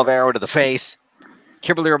boxing glove arrow to the face.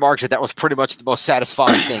 Kimberly remarks that was pretty much the most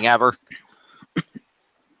satisfying thing ever.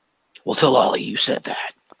 Well, tell Ollie you said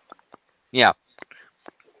that. Yeah.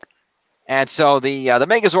 And so the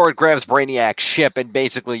Megazord grabs Brainiac's ship and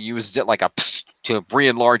basically uses it like to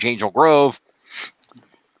re-enlarge Angel Grove.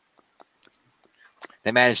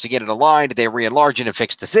 They manage to get it aligned. They re-enlarge it and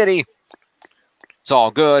fix the city. It's all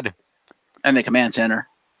good. And the command center.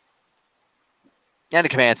 And the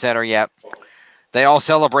command center, yep. They all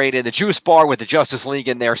celebrate in the Juice Bar with the Justice League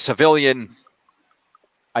in their civilian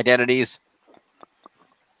identities.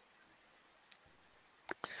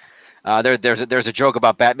 There's a joke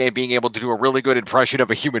about Batman being able to do a really good impression of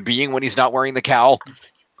a human being when he's not wearing the cowl.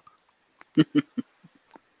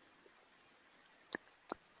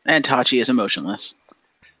 And Tachi is emotionless.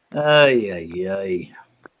 Ay.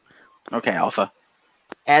 Okay, Alpha.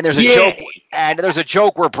 And there's a joke. And there's a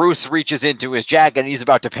joke where Bruce reaches into his jacket and he's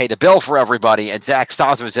about to pay the bill for everybody, and Zach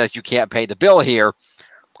stops him and says, "You can't pay the bill here."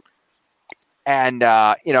 And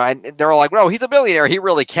and they're all like, "No, he's a billionaire. He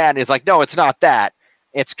really can." And he's like, "No, it's not that.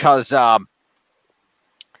 It's because you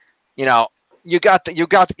got the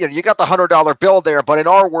 $100 bill there, but in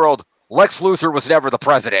our world, Lex Luthor was never the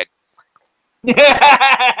president."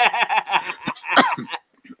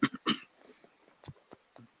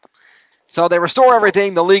 So they restore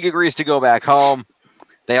everything. The League agrees to go back home.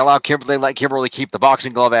 They let Kimberly keep the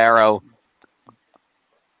boxing glove arrow.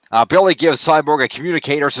 Billy gives Cyborg a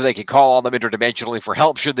communicator so they can call on them interdimensionally for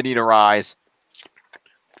help should the need arise.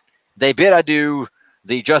 They bid adieu.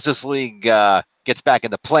 The Justice League gets back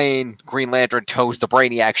in the plane. Green Lantern tows the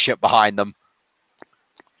Brainiac ship behind them,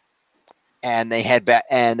 and they head back.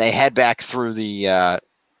 And they head back through the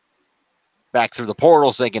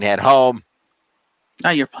portal so they can head home. Now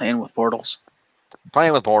you're playing with portals.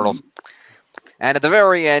 And at the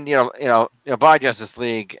very end, by Justice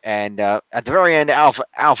League, and at the very end,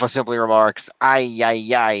 Alpha simply remarks, "I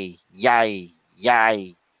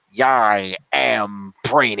am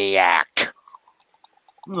Brainiac."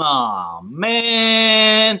 Oh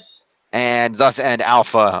man! And thus end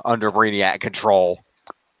Alpha under Brainiac control.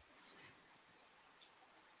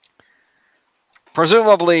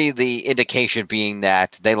 Presumably, the indication being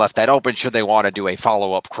that they left that open should they want to do a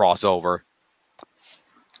follow-up crossover.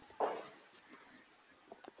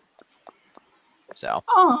 So.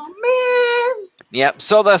 Oh man! Yep.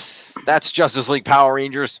 So that's Justice League Power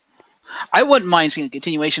Rangers. I wouldn't mind seeing a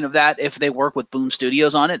continuation of that if they work with Boom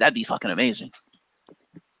Studios on it. That'd be fucking amazing.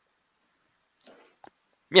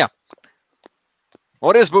 Yeah.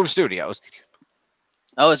 What is Boom Studios?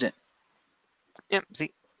 Oh, is it? Yep.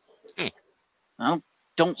 See. I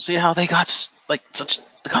don't see how they got such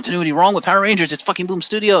the continuity wrong with Power Rangers. It's fucking Boom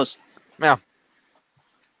Studios. Yeah.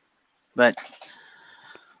 But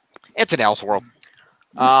it's an Elseworld.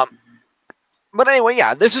 But anyway,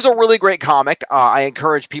 yeah, this is a really great comic. I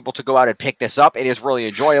encourage people to go out and pick this up. It is really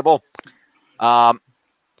enjoyable. I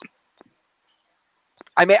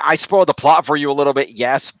spoiled the plot for you a little bit,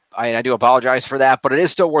 yes. I do apologize for that, but it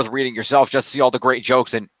is still worth reading yourself just to see all the great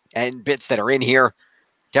jokes and bits that are in here.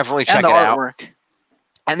 Definitely check it out.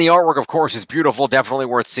 And the artwork, of course, is beautiful. Definitely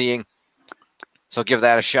worth seeing. So give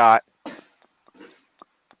that a shot.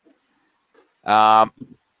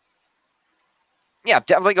 Yeah,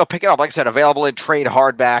 definitely go pick it up. Like I said, available in trade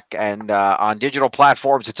hardback and on digital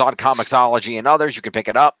platforms. It's on Comixology and others. You can pick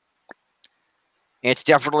it up. It's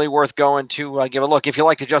definitely worth going to give a look. If you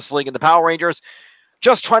like the Justice League and the Power Rangers,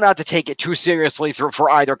 just try not to take it too seriously for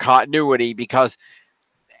either continuity, because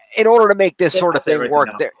in order to make this sort of thing work,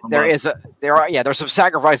 there's some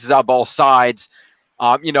sacrifices on both sides.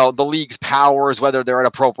 The league's powers, whether they're at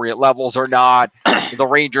appropriate levels or not, the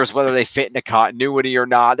Rangers, whether they fit into continuity or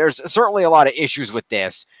not. There's certainly a lot of issues with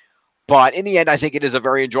this, but in the end, I think it is a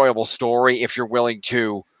very enjoyable story if you're willing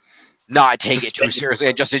to not take it too seriously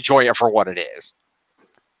and just enjoy it for what it is.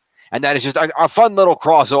 And that is just a fun little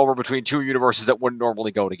crossover between two universes that wouldn't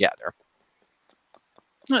normally go together.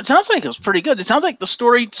 It sounds like it was pretty good. It sounds like the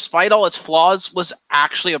story, despite all its flaws, was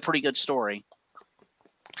actually a pretty good story.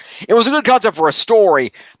 It was a good concept for a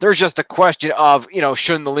story. There's just the question of,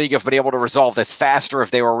 shouldn't the League have been able to resolve this faster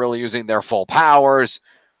if they were really using their full powers?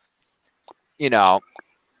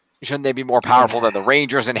 Shouldn't they be more powerful than the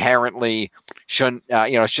Rangers inherently?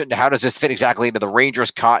 How does this fit exactly into the Rangers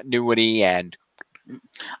continuity? And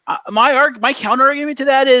my counter argument to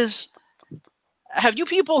that is, have you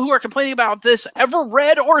people who are complaining about this ever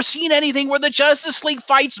read or seen anything where the Justice League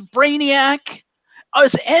fights Brainiac?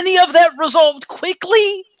 Is any of that resolved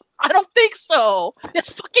quickly? I don't think so.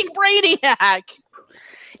 It's fucking Brainiac.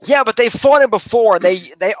 Yeah, but they fought him before.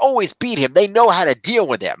 They always beat him. They know how to deal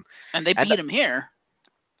with him. And they beat him here.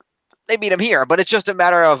 They beat him here, but it's just a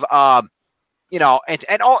matter of,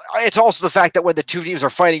 it's also the fact that when the two teams are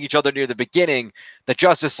fighting each other near the beginning, the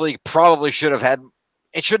Justice League probably shouldn't have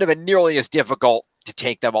been nearly as difficult to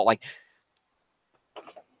take them all. Like,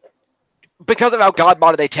 because of how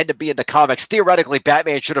God-modded they tend to be in the comics, theoretically,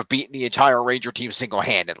 Batman should have beaten the entire Ranger team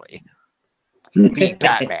single-handedly. Beat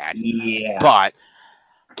Batman. Yeah. But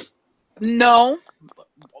no,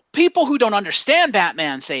 people who don't understand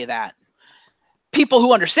Batman say that. People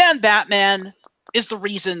who understand Batman is the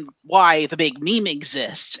reason why the big meme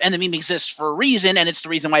exists. And the meme exists for a reason, and it's the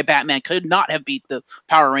reason why Batman could not have beat the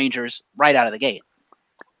Power Rangers right out of the gate.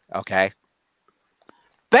 Okay.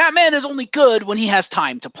 Batman is only good when he has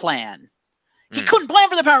time to plan. He couldn't plan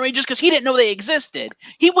for the Power Rangers because he didn't know they existed.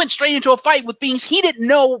 He went straight into a fight with beings he didn't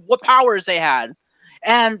know what powers they had.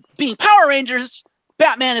 And being Power Rangers,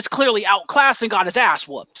 Batman is clearly outclassed and got his ass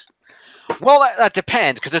whooped. Well, that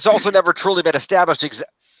depends, because it's also never truly been established.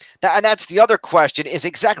 And that's the other question, is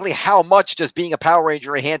exactly how much does being a Power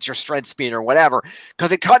Ranger enhance your strength, speed, or whatever?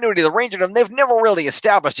 Because in continuity of the Rangerdom, they've never really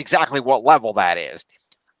established exactly what level that is.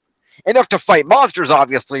 Enough to fight monsters,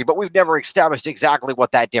 obviously, but we've never established exactly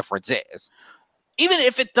what that difference is. Even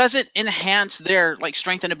if it doesn't enhance their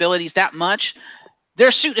strength and abilities that much,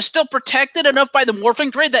 their suit is still protected enough by the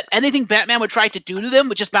morphing grid that anything Batman would try to do to them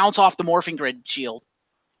would just bounce off the morphing grid shield.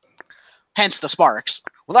 Hence the sparks.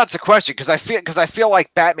 Well, that's the question, because I feel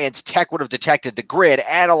like Batman's tech would have detected the grid,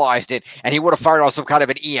 analyzed it, and he would have fired off some kind of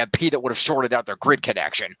an EMP that would have shorted out their grid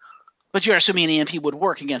connection. But you're assuming an EMP would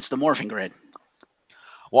work against the morphing grid.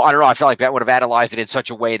 Well, I don't know. I feel like Batman would have analyzed it in such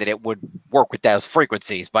a way that it would work with those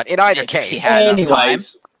frequencies. But in either case,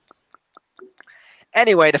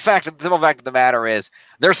 anyway, the simple fact of the matter is,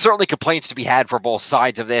 there's certainly complaints to be had for both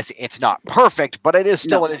sides of this. It's not perfect, but it is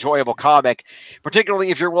still an enjoyable comic,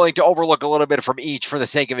 particularly if you're willing to overlook a little bit from each for the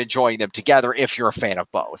sake of enjoying them together, if you're a fan of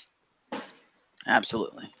both.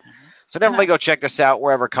 Absolutely. So definitely go check this out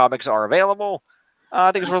wherever comics are available.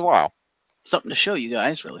 I think it's worthwhile. Something to show you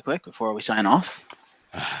guys really quick before we sign off.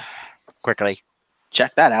 Quickly.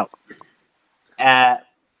 Check that out.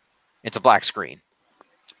 It's a black screen.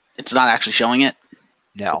 It's not actually showing it?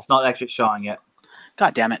 No. It's not actually showing it.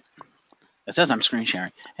 God damn it. It says I'm screen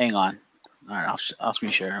sharing. Hang on. All right, I'll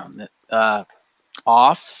screen share on it.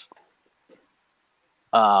 Off.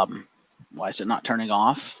 Why is it not turning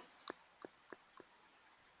off?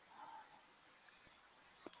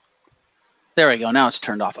 There we go. Now it's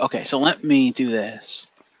turned off. Okay, so let me do this.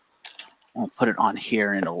 I'll put it on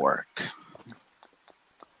here and it'll work.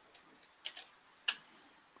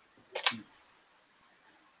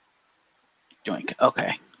 Doink.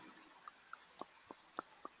 Okay.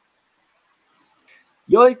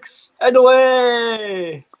 Yoinks and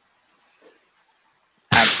away!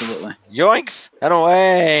 Absolutely. Yoinks and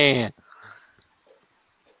away!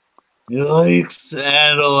 Yoinks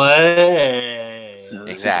and away! So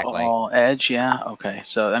this Exactly. is all edge, yeah. Okay,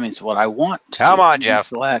 so that means what I want. Come on, Geoff.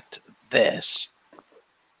 Select this.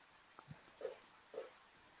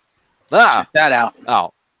 Ah. Check that out.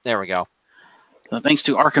 Oh, there we go. So thanks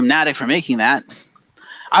to Arkham Natick for making that.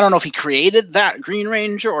 I don't know if he created that Green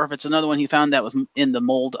Ranger or if it's another one he found that was in the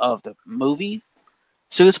mold of the movie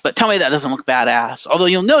suits, but tell me that doesn't look badass. Although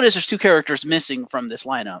you'll notice there's two characters missing from this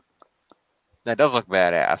lineup. That does look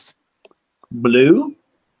badass. Blue?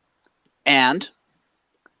 And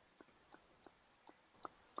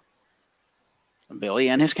Billy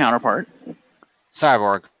and his counterpart.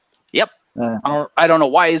 Cyborg. I don't know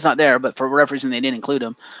why he's not there, but for whatever reason they didn't include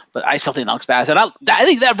him. But I still think that looks bad. And I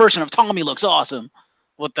think that version of Tommy looks awesome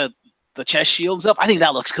with the chest shield and stuff. I think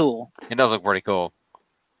that looks cool. It does look pretty cool.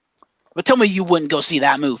 But tell me you wouldn't go see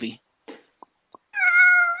that movie.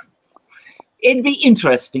 It'd be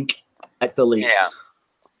interesting, at the least. Yeah.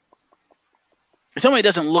 Tell me it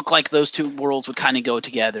doesn't look like those two worlds would kind of go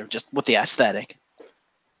together, just with the aesthetic.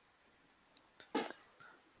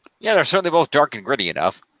 Yeah, they're certainly both dark and gritty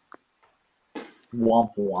enough.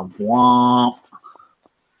 Womp womp womp.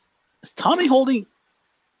 Is Tommy holding?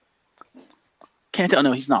 Can't tell.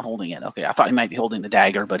 No, he's not holding it. Okay, I thought he might be holding the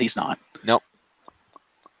dagger, but he's not. Nope.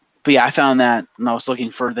 But yeah, I found that, and I was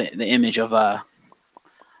looking for the image of the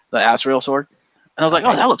Asriel sword, and I was like,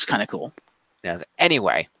 oh, that looks kind of cool. Yeah.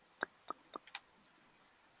 Anyway,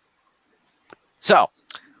 so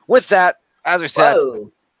with that, as we said,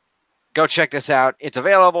 go check this out. It's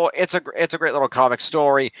available. It's a great little comic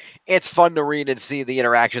story. It's fun to read and see the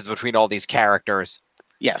interactions between all these characters.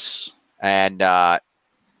 Yes. And we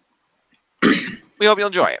hope you'll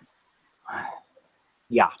enjoy it.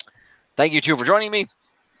 Yeah. Thank you two for joining me.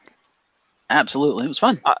 Absolutely. It was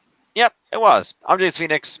fun. Yep, it was. I'm James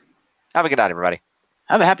Phoenix. Have a good night, everybody.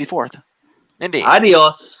 Have a happy 4th. Indeed.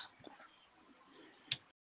 Adios.